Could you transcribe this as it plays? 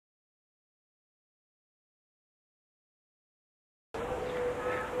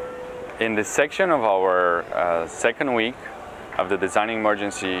In this section of our second week of the Designing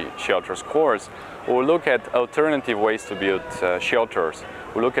Emergency Shelters course, we'll look at alternative ways to build shelters.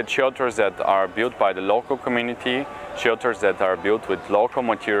 We'll look at shelters that are built by the local community, shelters that are built with local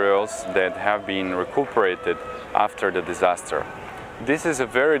materials that have been recuperated after the disaster. This is a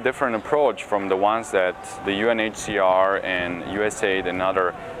very different approach from the ones that the UNHCR and USAID and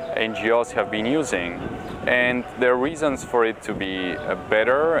other NGOs have been using, and there are reasons for it to be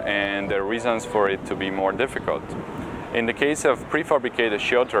better and there are reasons for it to be more difficult. In the case of prefabricated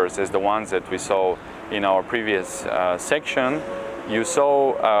shelters, as the ones that we saw in our previous section, you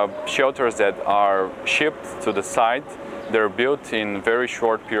saw shelters that are shipped to the site. They're built in a very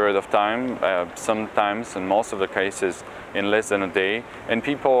short period of time, sometimes in most of the cases in less than a day, and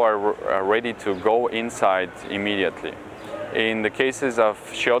people are ready to go inside immediately. In the cases of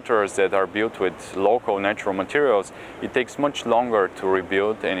shelters that are built with local natural materials, it takes much longer to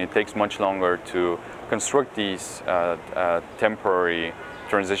rebuild and it takes much longer to construct these temporary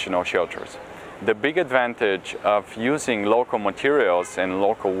transitional shelters. The big advantage of using local materials and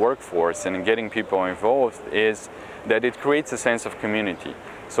local workforce and getting people involved is that it creates a sense of community.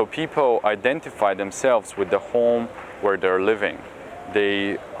 So people identify themselves with the home where they're living.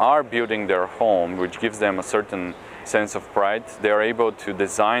 They are building their home, which gives them a certain sense of pride. They are able to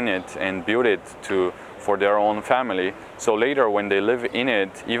design it and build it for their own family. So later when they live in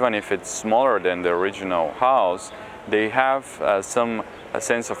it, even if it's smaller than the original house, they have a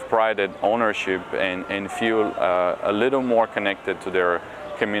sense of pride and ownership and feel a little more connected to their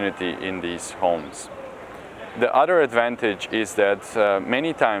community in these homes. The other advantage is that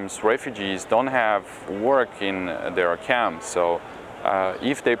many times refugees don't have work in their camps. So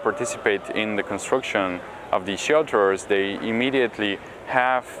if they participate in the construction of these shelters, they immediately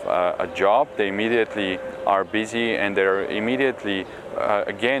have a job, they immediately are busy, and they're immediately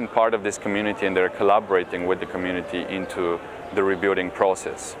again part of this community, and they're collaborating with the community into the rebuilding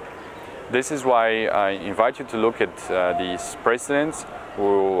process. This is why I invite you to look at these precedents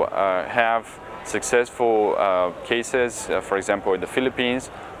who have successful cases, for example in the Philippines,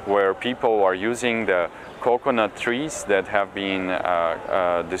 where people are using the coconut trees that have been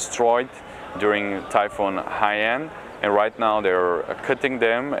destroyed during Typhoon Haiyan, and right now they're cutting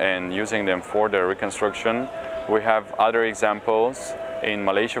them and using them for the reconstruction. We have other examples in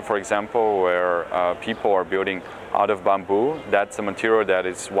Malaysia, for example, where people are building out of bamboo. That's a material that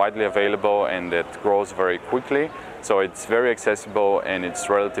is widely available and that grows very quickly, so it's very accessible and it's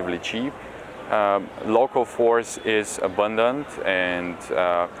relatively cheap. Local force is abundant, and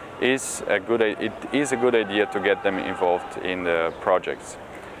it is a good idea to get them involved in the projects.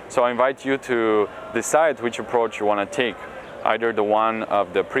 So I invite you to decide which approach you want to take, either the one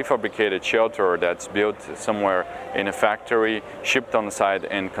of the prefabricated shelter that's built somewhere in a factory, shipped on site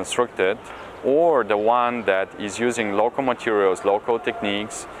and constructed, or the one that is using local materials, local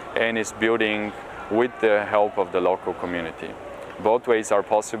techniques, and is building with the help of the local community. Both ways are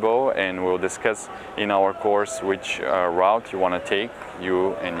possible, and we'll discuss in our course which route you want to take,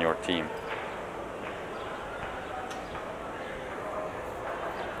 you and your team.